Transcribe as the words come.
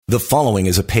The following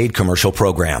is a paid commercial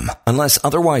program. Unless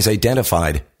otherwise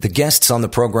identified, the guests on the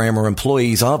program are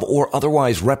employees of or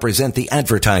otherwise represent the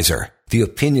advertiser. The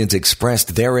opinions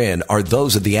expressed therein are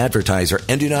those of the advertiser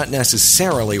and do not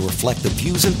necessarily reflect the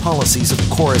views and policies of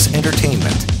Chorus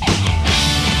Entertainment.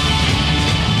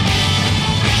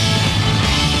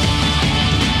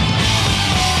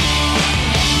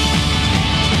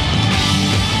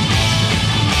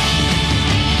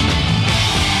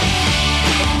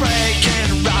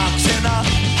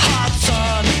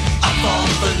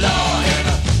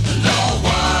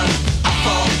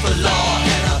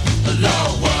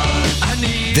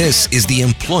 This is the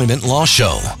Employment Law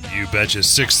Show. You betcha.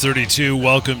 632.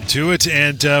 Welcome to it.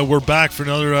 And we're back for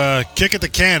another kick at the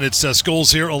can. It's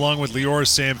Scholes here along with Lior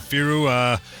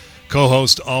Samfiru,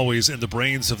 co-host always in the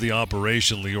brains of the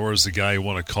operation. Lior is the guy you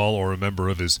want to call or a member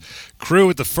of his crew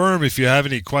at the firm. If you have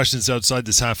any questions outside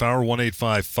this half hour,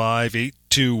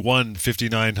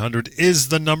 1-855-821-5900 is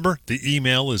the number. The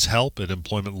email is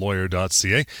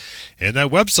help@employmentlawyer.ca. And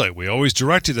that website, we always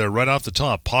direct you there right off the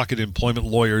top,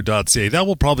 pocketemploymentlawyer.ca. That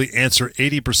will probably answer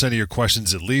 80% of your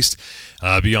questions at least.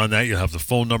 Beyond that, you'll have the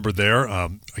phone number there.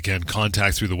 Again,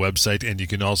 contact through the website, and you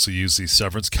can also use the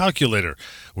severance calculator,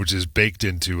 which is baked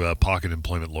into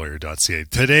pocketemploymentlawyer.ca.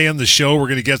 Today on the show, we're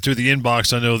going to get through the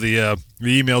inbox. I know the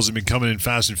emails have been coming in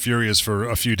fast and furious for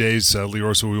a few days,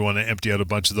 Lior, so we want to empty out a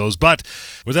bunch of those. But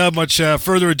without much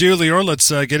further ado, Lior, let's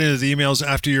get into the emails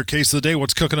after your case of the day.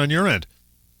 What's cooking on your end?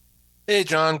 Hey,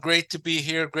 John, great to be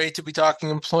here. Great to be talking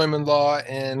employment law,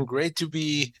 and great to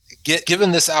be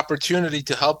given this opportunity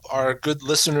to help our good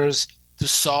listeners to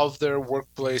solve their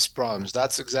workplace problems.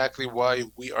 That's exactly why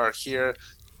we are here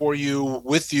for you,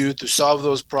 with you, to solve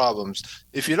those problems.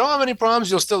 If you don't have any problems,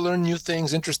 you'll still learn new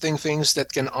things, interesting things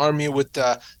that can arm you with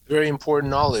very important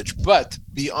knowledge. But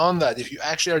beyond that, if you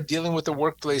actually are dealing with a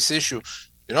workplace issue,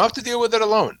 you don't have to deal with it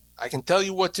alone. I can tell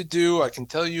you what to do. I can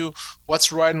tell you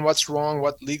what's right and what's wrong,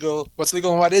 what's legal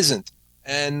and what isn't.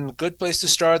 And good place to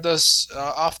start us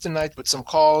off tonight with some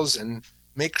calls and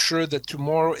make sure that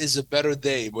tomorrow is a better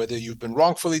day, whether you've been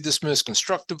wrongfully dismissed,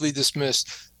 constructively dismissed,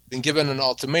 been given an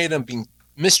ultimatum, being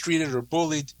mistreated or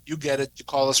bullied. You get it. You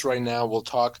call us right now. We'll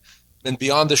talk. And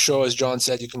beyond the show, as John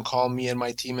said, you can call me and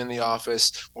my team in the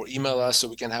office or email us so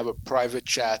we can have a private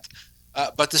chat.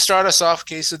 But to start us off,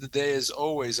 case of the day, as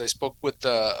always, I spoke with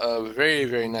a very,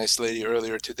 very nice lady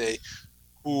earlier today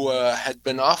who had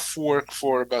been off work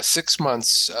for about 6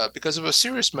 months because of a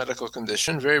serious medical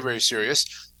condition, very, very serious.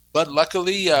 But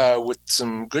luckily, with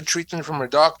some good treatment from her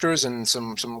doctors and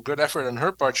some good effort on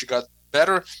her part, she got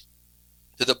better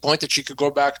to the point that she could go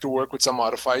back to work with some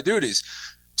modified duties.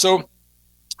 So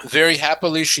very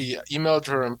happily, she emailed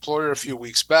her employer a few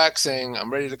weeks back saying,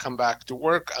 I'm ready to come back to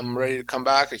work. I'm ready to come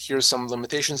back. Here's some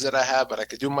limitations that I have, but I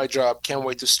could do my job. Can't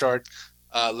wait to start.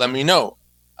 Let me know.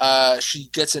 She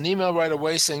gets an email right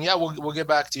away saying, yeah, we'll get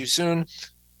back to you soon.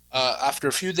 After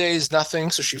a few days, nothing.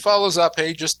 So she follows up,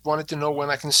 hey, just wanted to know when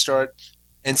I can start.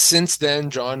 And since then,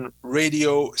 John,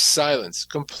 radio silence,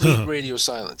 complete radio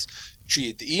silence. She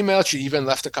had emailed, she even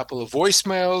left a couple of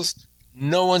voicemails.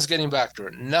 No one's getting back to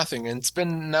her, nothing. And it's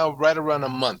been now right around a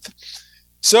month.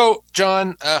 So,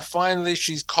 John, finally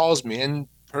she calls me, and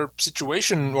her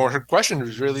situation or her question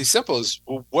is really simple, is,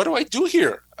 well, what do I do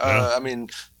here? I mean,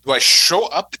 do I show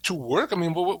up to work? I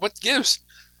mean, what gives?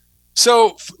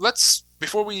 So let's,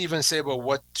 before we even say about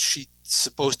what she's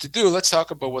supposed to do, let's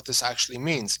talk about what this actually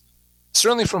means.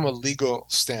 Certainly from a legal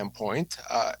standpoint,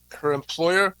 her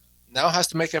employer now has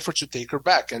to make efforts to take her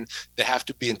back, and they have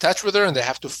to be in touch with her, and they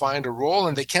have to find a role,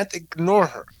 and they can't ignore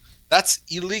her. That's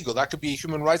illegal. That could be a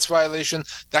human rights violation.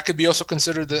 That could be also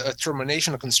considered a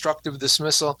termination, a constructive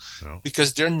dismissal,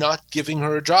 because they're not giving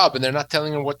her a job, and they're not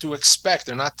telling her what to expect.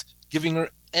 They're not giving her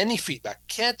any feedback.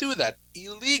 Can't do that.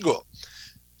 Illegal.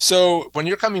 So when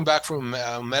you're coming back from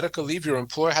medical leave, your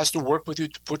employer has to work with you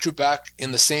to put you back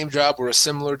in the same job or a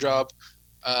similar job,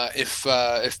 if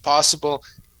possible.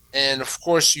 And of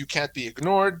course, you can't be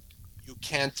ignored. You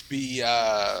can't be,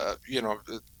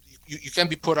 you can't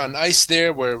be put on ice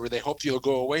there where they hope you'll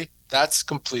go away. That's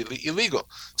completely illegal.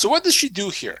 So what does she do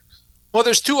here? Well,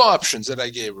 there's two options that I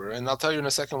gave her, and I'll tell you in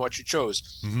a second what she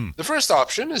chose. Mm-hmm. The first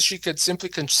option is she could simply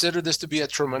consider this to be a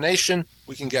termination.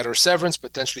 We can get her severance,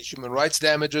 potentially human rights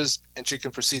damages, and she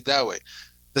can proceed that way.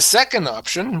 The second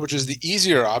option, which is the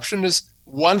easier option, is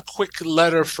one quick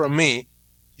letter from me.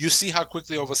 You see how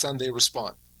quickly all of a sudden they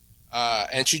respond.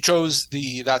 And she chose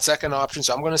that second option.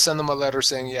 So I'm going to send them a letter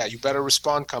saying, yeah, you better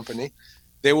respond, company.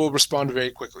 They will respond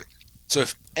very quickly. So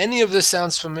if any of this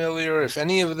sounds familiar, if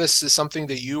any of this is something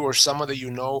that you or someone that you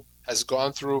know has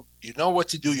gone through, you know what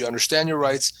to do, you understand your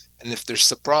rights, and if there's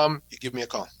a problem, you give me a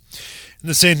call. And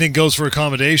the same thing goes for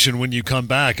accommodation when you come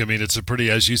back. I mean, it's a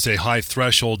pretty, as you say, high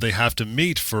threshold they have to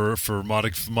meet for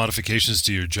modifications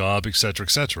to your job, et cetera,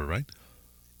 right?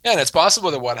 Yeah, and it's possible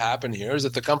that what happened here is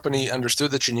that the company understood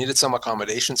that you needed some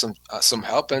accommodation, some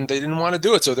help, and they didn't want to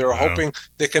do it. So they were hoping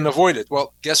they can avoid it.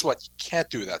 Well, guess what? You can't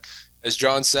do that. As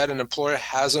John said, an employer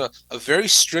has a very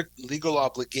strict legal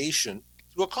obligation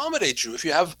to accommodate you if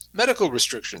you have medical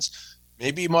restrictions.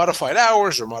 Maybe modified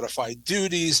hours or modified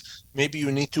duties. Maybe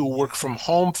you need to work from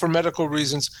home for medical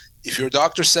reasons. If your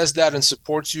doctor says that and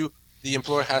supports you, the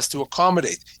employer has to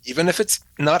accommodate. Even if it's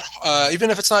not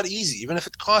easy, even if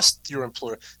it costs your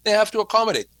employer, they have to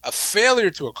accommodate. A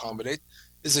failure to accommodate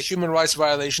is a human rights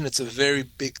violation. It's a very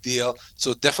big deal.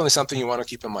 So definitely something you want to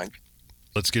keep in mind.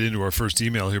 Let's get into our first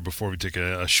email here before we take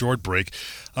a short break.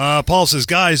 Paul says,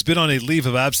 guys, been on a leave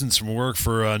of absence from work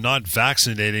for not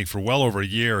vaccinating for well over a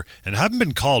year and haven't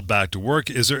been called back to work.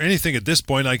 Is there anything at this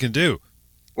point I can do?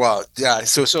 Well, yeah.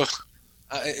 So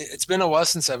it's been a while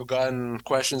since I've gotten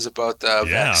questions about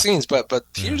vaccines, but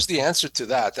here's the answer to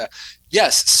that.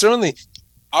 Yes, certainly,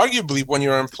 arguably, when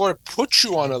your employer puts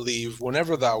you on a leave,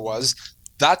 whenever that was,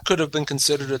 that could have been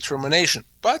considered a termination.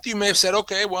 But you may have said,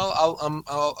 okay, well,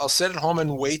 I'll sit at home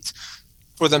and wait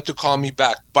for them to call me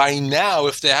back. By now,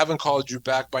 if they haven't called you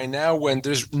back, by now, when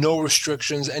there's no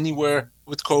restrictions anywhere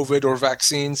with COVID or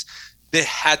vaccines, they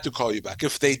had to call you back.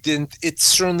 If they didn't, it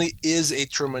certainly is a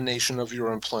termination of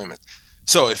your employment.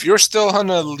 So if you're still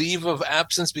on a leave of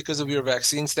absence because of your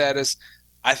vaccine status,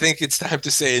 I think it's time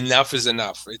to say enough is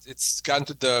enough. It's gotten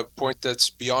to the point that's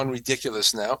beyond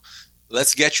ridiculous now.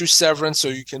 Let's get you severance so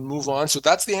you can move on. So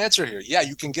that's the answer here. Yeah,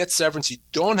 you can get severance. You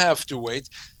don't have to wait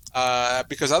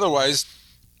because otherwise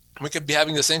we could be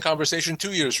having the same conversation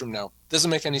 2 years from now. Doesn't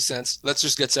make any sense. Let's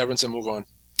just get severance and move on.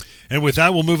 And with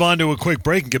that, we'll move on to a quick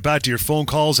break and get back to your phone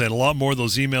calls and a lot more of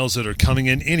those emails that are coming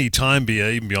in anytime,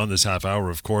 even beyond this half hour,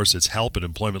 of course. It's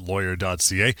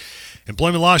help@employmentlawyer.ca.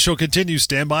 Employment Law Show continues.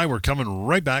 Stand by. We're coming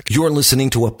right back. You're listening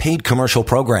to a paid commercial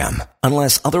program.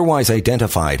 Unless otherwise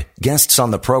identified, guests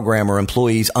on the program are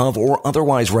employees of or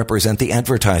otherwise represent the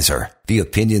advertiser. The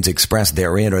opinions expressed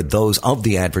therein are those of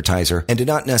the advertiser and do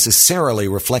not necessarily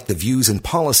reflect the views and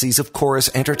policies of Chorus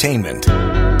Entertainment.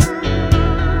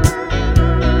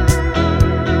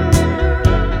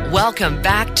 Welcome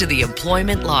back to the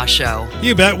Employment Law Show.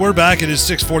 You bet. We're back. It is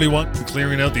 6:41.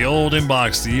 Clearing out the old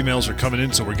inbox. The emails are coming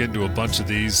in, so we're getting to a bunch of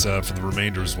these for the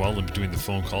remainder as well in between the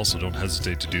phone calls, so don't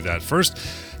hesitate to do that first.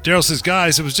 Daryl says,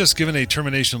 guys, I was just given a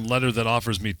termination letter that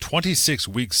offers me 26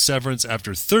 weeks severance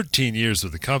after 13 years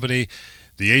with the company.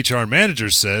 The HR manager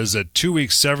says that 2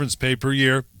 weeks severance pay per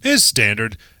year is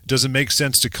standard. Does it make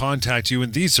sense to contact you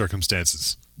in these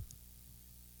circumstances?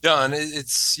 John,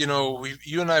 it's,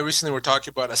 you and I recently were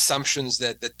talking about assumptions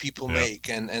that people make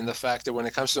and the fact that when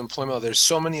it comes to employment law, there's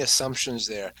so many assumptions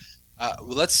there.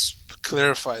 Let's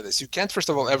clarify this. You can't, first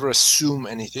of all, ever assume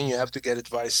anything. You have to get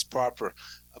advice proper.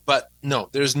 But no,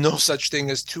 there's no such thing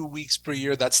as 2 weeks per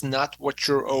year. That's not what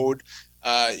you're owed.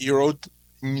 You're owed,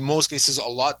 in most cases, a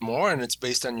lot more, and it's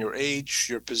based on your age,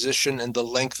 your position, and the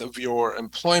length of your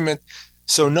employment.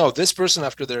 So no, this person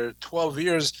after their 12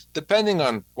 years, depending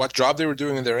on what job they were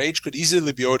doing and their age, could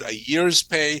easily be owed a year's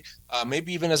pay,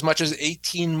 maybe even as much as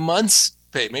 18 months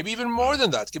pay, maybe even more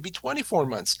than that. It could be 24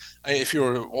 months if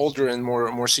you're older and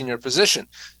more senior position.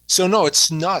 So no,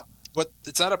 it's not. But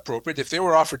it's not appropriate. If they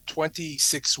were offered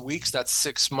 26 weeks, that's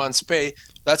 6 months pay.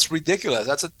 That's ridiculous.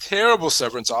 That's a terrible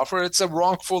severance offer. It's a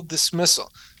wrongful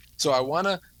dismissal. So I want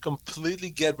to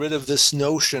completely get rid of this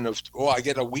notion of, I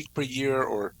get a week per year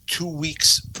or 2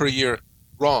 weeks per year.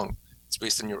 Wrong. It's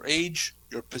based on your age,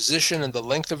 your position, and the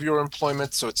length of your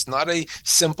employment. So it's not a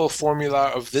simple formula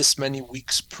of this many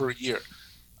weeks per year.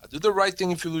 Do the right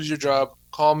thing if you lose your job.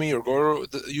 Call me or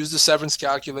use the severance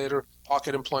calculator.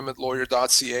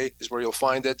 PocketEmploymentLawyer.ca is where you'll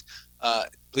find it.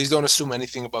 Please don't assume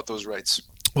anything about those rights.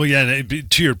 Well, yeah,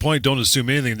 and to your point, don't assume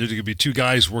anything. There could be two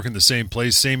guys working the same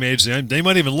place, same age. They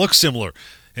might even look similar,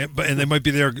 and they might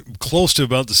be there close to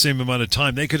about the same amount of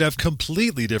time. They could have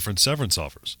completely different severance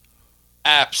offers.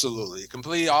 Absolutely.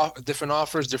 Completely different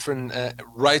offers, different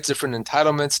rights, different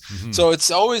entitlements. Mm-hmm. So it's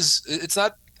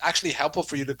not actually helpful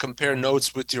for you to compare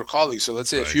notes with your colleagues. So let's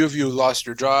say a few of you lost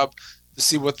your job, to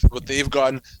see what they've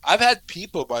gotten. I've had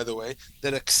people, by the way,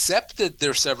 that accepted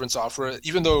their severance offer,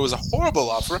 even though it was a horrible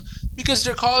offer, because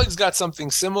their colleagues got something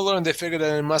similar and they figured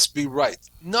that it must be right.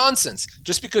 Nonsense.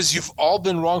 Just because you've all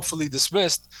been wrongfully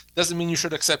dismissed doesn't mean you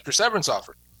should accept your severance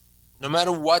offer. No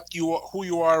matter who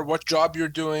you are, what job you're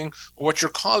doing, or what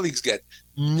your colleagues get,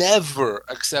 never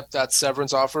accept that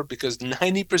severance offer because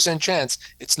 90% chance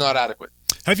it's not adequate.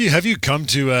 Have you come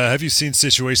to have you seen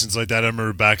situations like that? I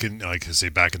remember back in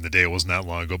back in the day, it wasn't that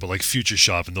long ago, but like Future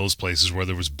Shop and those places where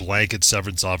there was blanket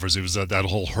severance offers. It was that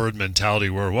whole herd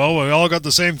mentality where, well, we all got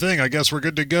the same thing, I guess we're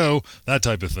good to go. That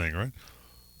type of thing, right?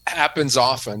 Happens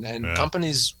often, and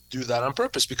companies do that on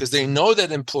purpose because they know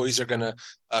that employees are going to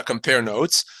compare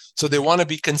notes. So they want to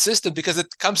be consistent because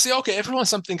it comes to, okay, everyone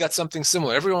got something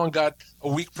similar. Everyone got a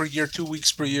week per year, 2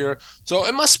 weeks per year. So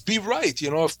it must be right.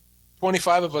 If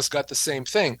 25 of us got the same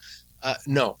thing.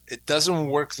 No, it doesn't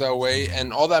work that way.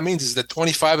 And all that means is that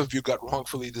 25 of you got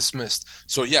wrongfully dismissed.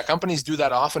 So yeah, companies do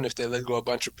that often if they let go a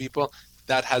bunch of people.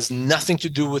 That has nothing to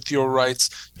do with your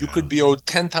rights. You could be owed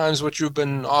 10 times what you've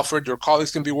been offered. Your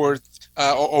colleagues can be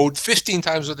owed 15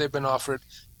 times what they've been offered.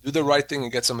 Do the right thing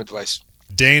and get some advice.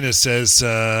 Dana says,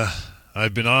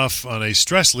 I've been off on a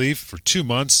stress leave for 2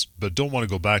 months, but don't want to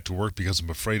go back to work because I'm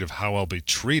afraid of how I'll be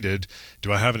treated.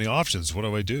 Do I have any options? What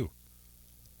do I do?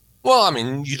 Well, I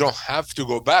mean, you don't have to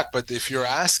go back, but if you're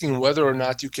asking whether or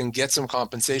not you can get some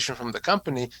compensation from the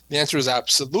company, the answer is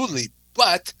absolutely.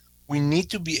 But we need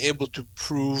to be able to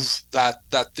prove that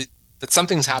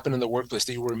something's happened in the workplace,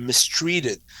 that you were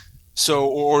mistreated. So,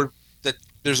 or that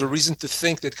there's a reason to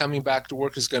think that coming back to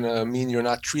work is going to mean you're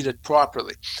not treated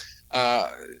properly.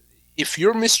 If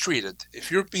you're mistreated, if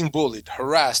you're being bullied,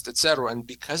 harassed, etc., and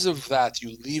because of that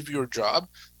you leave your job,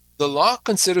 the law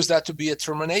considers that to be a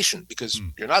termination because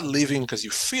you're not leaving because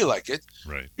you feel like it.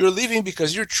 Right. You're leaving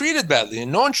because you're treated badly,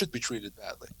 and no one should be treated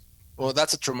badly. Well,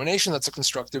 that's a termination. That's a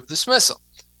constructive dismissal.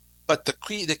 But the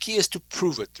key is to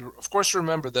prove it. Of course,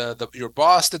 remember your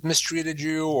boss that mistreated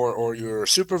you or your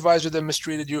supervisor that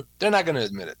mistreated you, they're not going to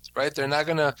admit it, right? They're not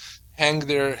going to hang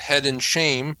their head in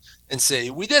shame and say,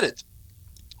 we did it.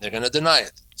 They're going to deny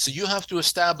it. So you have to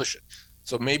establish it.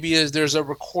 So maybe there's a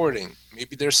recording.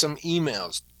 Maybe there's some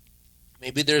emails.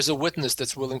 Maybe there's a witness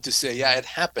that's willing to say, yeah, it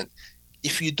happened.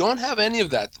 If you don't have any of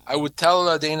that, I would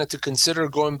tell Dana to consider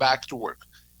going back to work.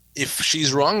 If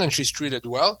she's wrong and she's treated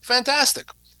well, fantastic.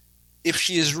 If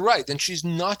she is right and she's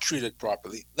not treated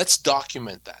properly, let's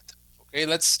document that. Okay,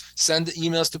 let's send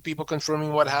emails to people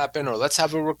confirming what happened, or let's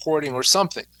have a recording or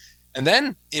something. And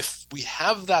then if we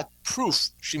have that proof,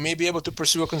 she may be able to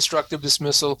pursue a constructive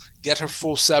dismissal, get her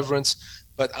full severance.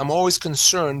 But I'm always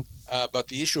concerned about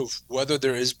the issue of whether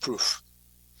there is proof.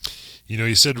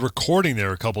 You said recording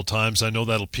there a couple times. I know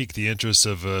that'll pique the interest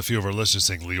of a few of our listeners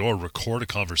saying, Lior, record a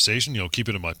conversation, keep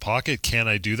it in my pocket. Can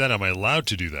I do that? Am I allowed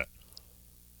to do that?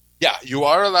 Yeah, you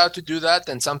are allowed to do that,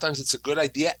 and sometimes it's a good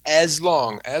idea as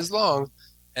long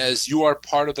as you are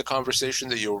part of the conversation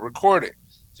that you're recording.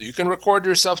 So you can record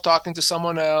yourself talking to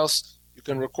someone else. You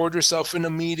can record yourself in a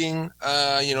meeting,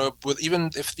 even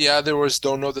if the others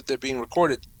don't know that they're being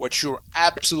recorded. What you're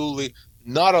absolutely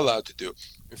not allowed to do,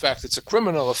 in fact, it's a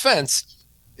criminal offense,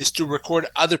 is to record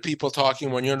other people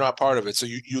talking when you're not part of it. So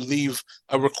you leave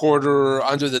a recorder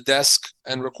under the desk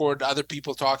and record other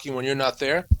people talking when you're not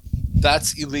there.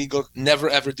 That's illegal. Never,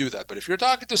 ever do that. But if you're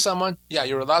talking to someone, yeah,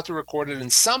 you're allowed to record it.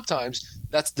 And sometimes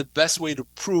that's the best way to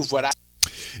prove what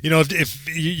if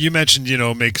you mentioned,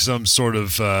 make some sort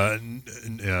of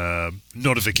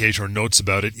notification or notes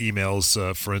about it,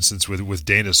 emails, for instance, with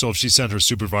Dana. So if she sent her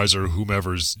supervisor or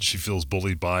whomever she feels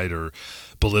bullied by it or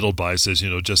belittled by, says,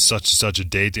 just such a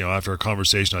date, after a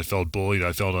conversation, I felt bullied,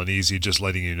 I felt uneasy, just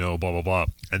letting you know, blah, blah, blah,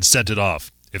 and sent it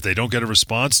off. If they don't get a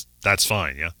response, that's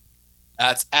fine, yeah?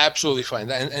 That's absolutely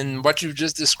fine. And what you've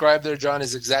just described there, John,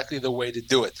 is exactly the way to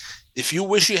do it. If you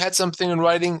wish you had something in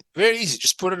writing, very easy.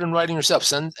 Just put it in writing yourself.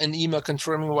 Send an email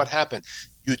confirming what happened.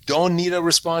 You don't need a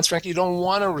response. Frankly, you don't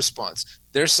want a response.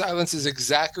 Their silence is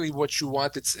exactly what you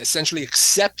want. It's essentially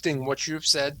accepting what you've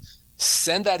said.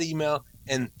 Send that email,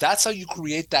 and that's how you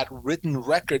create that written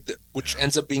record, which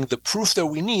ends up being the proof that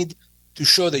we need to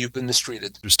show that you've been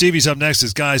mistreated. Stevie's up next.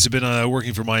 His guys have been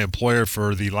working for my employer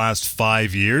for the last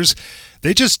 5 years.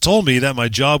 They just told me that my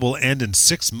job will end in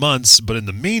 6 months, but in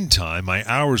the meantime, my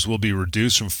hours will be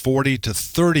reduced from 40 to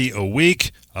 30 a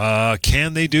week.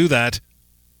 Can they do that?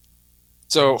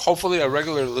 So hopefully our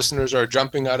regular listeners are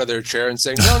jumping out of their chair and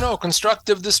saying, no,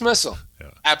 constructive dismissal.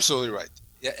 Yeah. Absolutely right.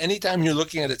 Yeah, anytime you're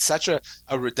looking at it, such a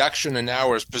reduction in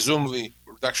hours, presumably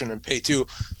reduction in pay too,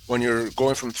 when you're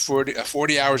going from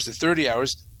 40 hours to 30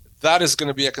 hours, that is going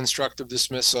to be a constructive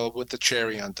dismissal with the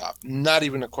cherry on top. Not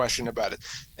even a question about it.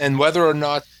 And whether or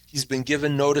not he's been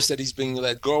given notice that he's being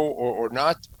let go or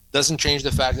not doesn't change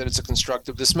the fact that it's a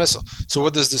constructive dismissal. So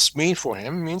what does this mean for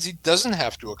him? It means he doesn't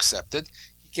have to accept it.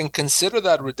 He can consider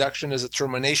that reduction as a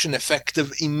termination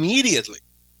effective immediately.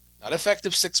 Not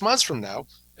effective 6 months from now,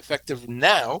 effective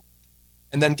now,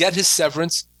 and then get his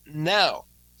severance now.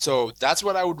 So that's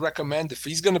what I would recommend. If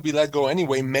he's going to be let go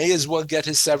anyway, may as well get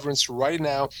his severance right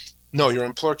now. No, your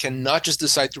employer cannot just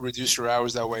decide to reduce your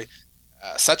hours that way.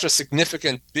 Such a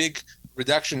significant, big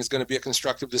reduction is going to be a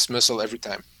constructive dismissal every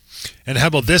time. And how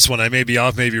about this one? I may be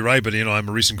off, may be right, but I'm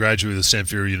a recent graduate of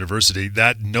Samfiru University.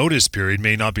 That notice period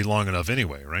may not be long enough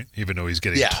anyway, right? Even though he's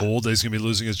getting told that he's going to be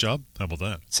losing his job. How about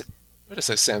that? What is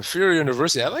that? Samfiru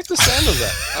University. I like the sound of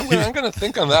that. I'm going to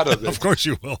think on that a bit. Of course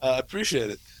you will.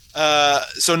 Appreciate it.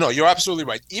 So no, you're absolutely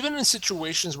right. Even in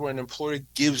situations where an employer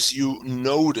gives you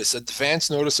notice, advance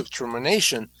notice of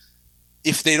termination,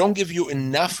 if they don't give you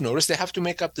enough notice, they have to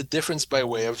make up the difference by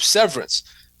way of severance.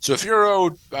 So if you're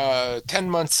owed 10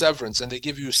 months severance and they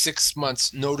give you 6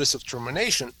 months notice of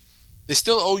termination, they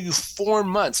still owe you 4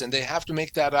 months, and they have to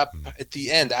make that up at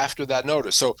the end after that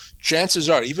notice. So chances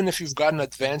are, even if you've gotten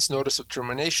advance notice of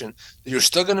termination, you're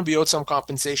still going to be owed some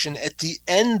compensation at the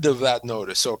end of that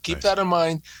notice. So keep that in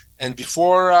mind, and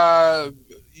before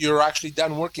you're actually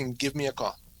done working, give me a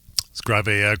call. Let's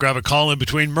grab a call in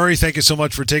between. Murray, thank you so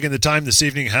much for taking the time this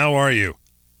evening. How are you?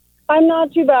 I'm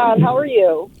not too bad. How are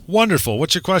you? Wonderful.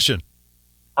 What's your question?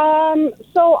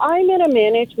 So I'm in a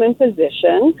management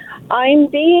position. I'm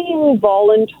being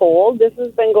voluntold, this has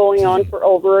been going on for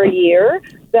over a year,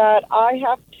 that I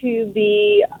have to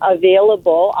be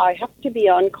available. I have to be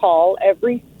on call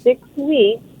every 6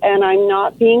 weeks, and I'm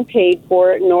not being paid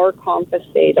for it nor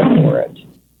compensated for it.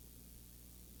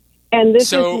 And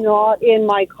this is not in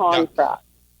my contract.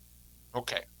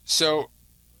 Okay. So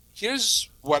here's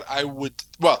what I would...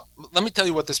 Well, let me tell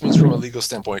you what this means from a legal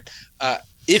standpoint.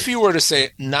 If you were to say,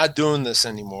 not doing this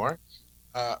anymore,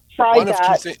 Try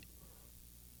that.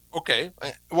 Okay.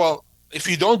 Well, if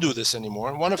you don't do this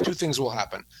anymore, one of two things will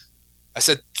happen. I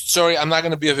said, sorry, I'm not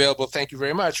going to be available. Thank you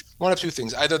very much. One of two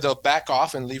things. Either they'll back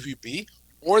off and leave you be,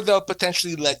 or they'll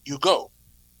potentially let you go.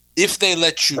 If they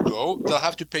let you go, they'll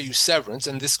have to pay you severance.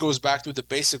 And this goes back to the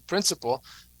basic principle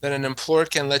that an employer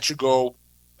can let you go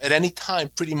at any time,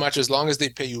 pretty much as long as they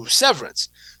pay you severance.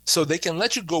 So they can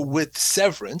let you go with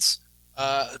severance,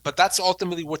 but that's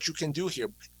ultimately what you can do here.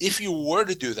 If you were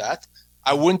to do that,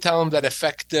 I wouldn't tell them that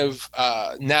effective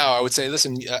now. I would say,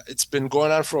 listen, it's been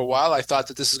going on for a while. I thought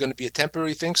that this is going to be a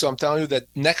temporary thing. So I'm telling you that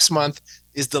next month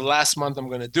is the last month I'm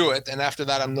going to do it. And after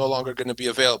that, I'm no longer going to be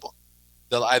available.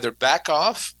 They'll either back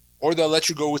off or they'll let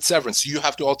you go with severance. So you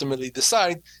have to ultimately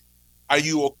decide, are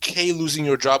you okay losing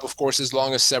your job, of course, as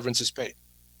long as severance is paid?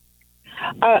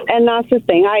 And that's the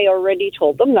thing. I already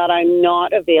told them that I'm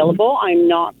not available. I'm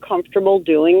not comfortable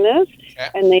doing this. Okay.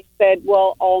 And they said,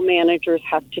 well, all managers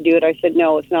have to do it. I said,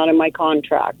 no, it's not in my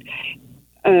contract.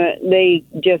 They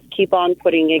just keep on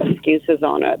putting excuses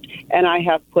on it. And I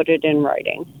have put it in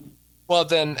writing. Well,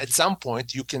 then at some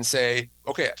point you can say,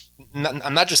 okay,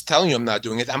 I'm not just telling you I'm not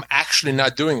doing it. I'm actually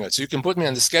not doing it. So you can put me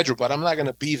on the schedule, but I'm not going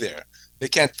to be there. They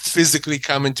can't physically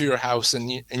come into your house and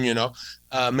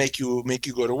make you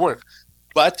go to work.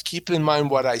 But keep in mind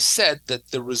what I said,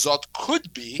 that the result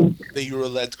could be that you were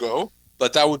let go,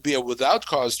 but that would be a without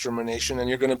cause termination, and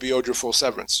you're going to be owed your full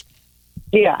severance.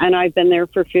 Yeah, and I've been there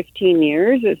for 15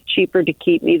 years. It's cheaper to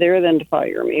keep me there than to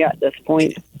fire me at this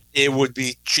point. It would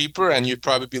be cheaper, and you'd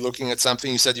probably be looking at something.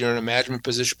 You said you're in a management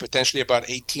position, potentially about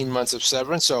 18 months of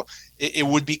severance, so it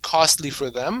would be costly for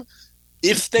them.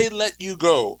 If they let you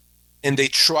go, and they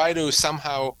try to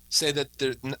somehow say that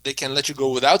they can let you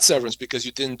go without severance because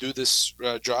you didn't do this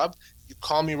job, you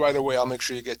call me right away. I'll make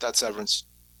sure you get that severance.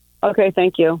 Okay,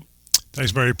 thank you.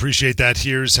 Thanks, Mary. Appreciate that.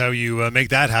 Here's how you make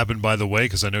that happen, by the way,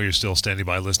 because I know you're still standing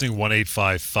by listening.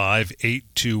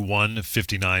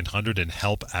 1-855-821-5900 and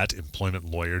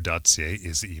help@employmentlawyer.ca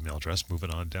is the email address. Moving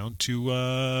on down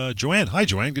to Joanne. Hi,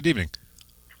 Joanne. Good evening.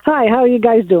 Hi, how are you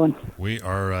guys doing? We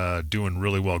are doing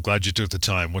really well. Glad you took the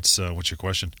time. What's your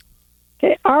question?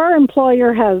 Okay, our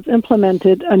employer has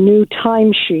implemented a new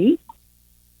timesheet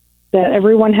that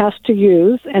everyone has to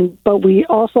use, but we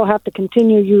also have to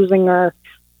continue using our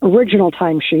original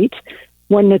timesheets.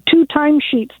 When the two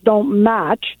timesheets don't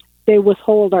match, they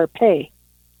withhold our pay.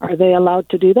 Are they allowed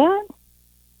to do that?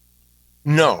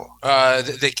 No,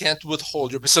 they can't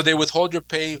withhold your pay. So they withhold your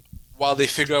pay while they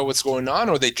figure out what's going on,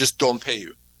 or they just don't pay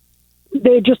you?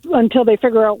 They just until they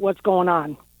figure out what's going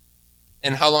on.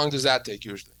 And how long does that take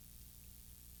usually?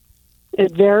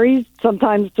 It varies.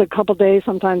 Sometimes it's a couple days,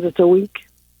 sometimes it's a week.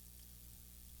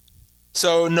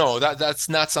 So no, that's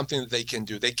not something that they can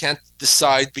do. They can't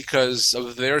decide because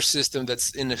of their system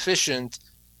that's inefficient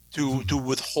to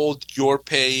withhold your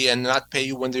pay and not pay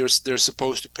you when they're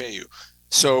supposed to pay you.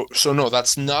 So no,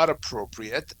 that's not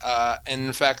appropriate. And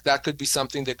in fact, that could be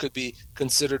something that could be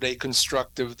considered a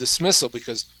constructive dismissal,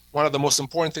 because one of the most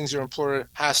important things your employer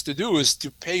has to do is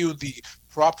to pay you the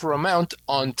proper amount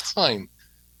on time.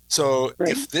 So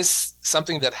if this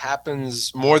something that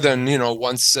happens more than,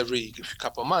 once every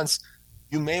couple of months,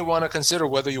 you may want to consider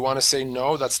whether you want to say,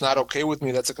 no, that's not okay with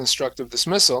me, that's a constructive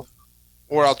dismissal.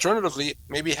 Or alternatively,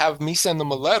 maybe have me send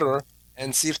them a letter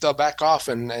and see if they'll back off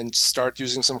and start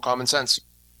using some common sense.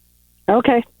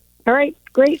 Okay. All right.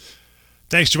 Great.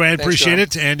 Thanks, Joanne. Appreciate John.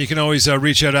 it. And you can always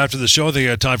reach out after the show. They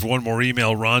got time for one more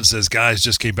email. Ron says, guys,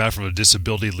 just came back from a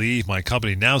disability leave. My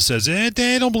company now says,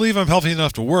 they don't believe I'm healthy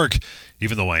enough to work,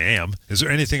 even though I am. Is there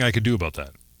anything I could do about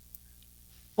that?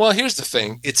 Well, here's the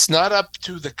thing. It's not up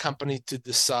to the company to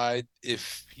decide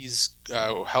if he's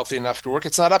healthy enough to work.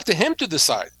 It's not up to him to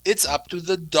decide. It's up to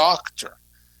the doctor.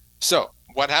 So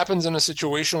what happens in a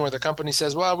situation where the company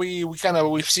says, well,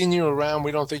 we've seen you around,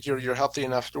 we don't think you're healthy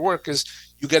enough to work, is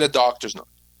you get a doctor's note.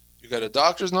 You get a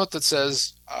doctor's note that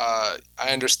says, I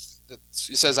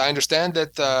understand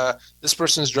that this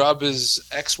person's job is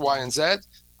X, Y, and Z.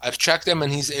 I've checked him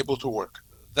and he's able to work.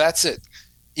 That's it.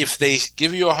 If they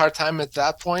give you a hard time at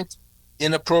that point,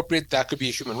 inappropriate, that could be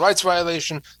a human rights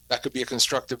violation, that could be a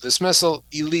constructive dismissal,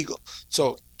 illegal.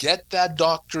 So get that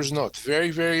doctor's note. Very,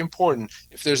 very important.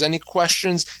 If there's any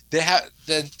questions, then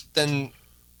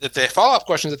if they follow-up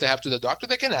questions that they have to the doctor,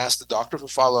 they can ask the doctor for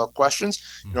follow-up questions.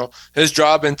 His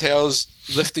job entails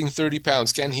lifting 30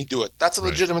 pounds. Can he do it? That's a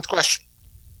legitimate question.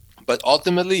 But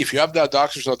ultimately, if you have that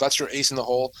doctor's note, that's your ace in the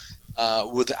hole.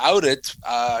 Without it,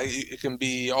 it can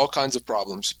be all kinds of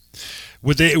problems.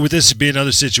 Would this be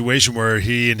another situation where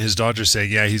he and his doctor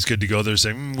saying, yeah, he's good to go? They're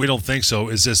saying, we don't think so.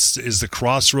 Is the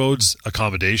Crossroads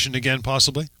accommodation again,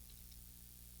 possibly?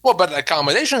 Well, but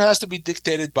accommodation has to be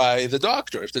dictated by the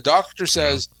doctor. If the doctor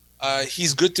says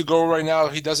he's good to go right now,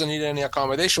 he doesn't need any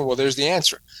accommodation, well, there's the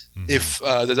answer. Mm-hmm. If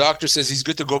the doctor says he's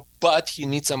good to go, but he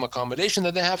needs some accommodation,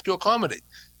 then they have to accommodate.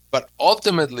 But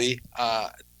ultimately,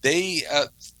 obviously,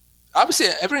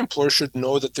 every employer should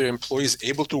know that their employee is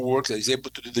able to work, that he's able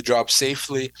to do the job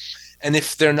safely. And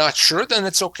if they're not sure, then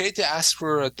it's okay to ask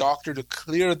for a doctor to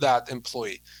clear that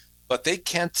employee. But they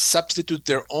can't substitute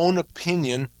their own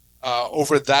opinion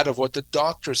over that of what the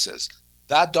doctor says.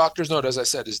 That doctor's note, as I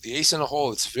said, is the ace in the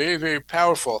hole. It's very, very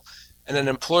powerful. And an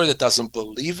employer that doesn't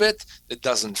believe it, that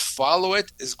doesn't follow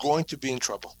it, is going to be in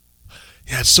trouble.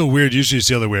 Yeah, it's so weird. Usually it's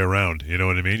the other way around. You know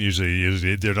what I mean?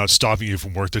 Usually they're not stopping you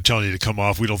from work. They're telling you to come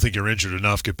off. We don't think you're injured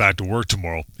enough. Get back to work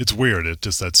tomorrow. It's weird. It's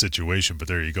just that situation. But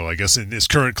there you go. I guess in this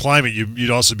current climate,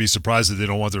 you'd also be surprised that they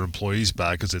don't want their employees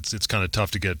back because it's kind of tough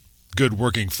to get good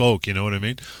working folk. You know what I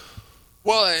mean?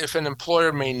 Well, if an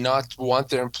employer may not want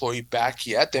their employee back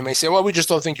yet, they may say, well, we just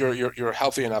don't think you're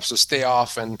healthy enough, so stay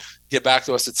off and get back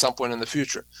to us at some point in the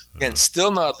future. Again,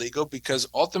 still not legal because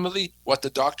ultimately what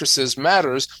the doctor says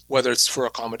matters, whether it's for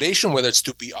accommodation, whether it's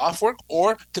to be off work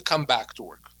or to come back to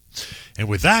work. And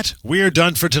with that, we are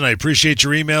done for tonight. Appreciate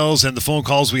your emails and the phone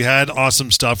calls we had. Awesome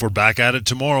stuff. We're back at it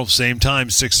tomorrow, same time,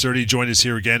 6:30. Join us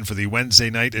here again for the Wednesday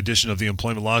night edition of the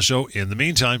Employment Law Show. In the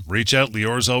meantime, reach out.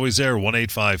 Lior's always there,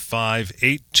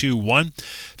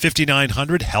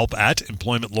 1-855-821-5900. Help at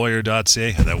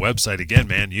employmentlawyer.ca. And that website, again,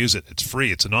 man, use it. It's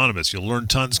free. It's anonymous. You'll learn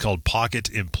tons. Called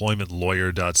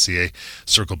pocketemploymentlawyer.ca.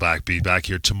 Circle back. Be back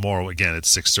here tomorrow again at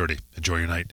 6:30. Enjoy your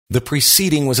night. The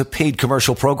preceding was a paid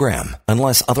commercial program.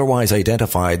 Unless otherwise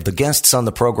identified, the guests on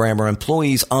the program are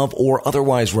employees of or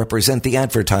otherwise represent the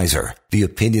advertiser. The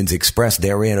opinions expressed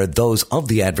therein are those of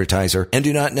the advertiser and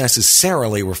do not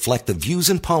necessarily reflect the views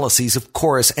and policies of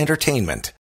Chorus Entertainment.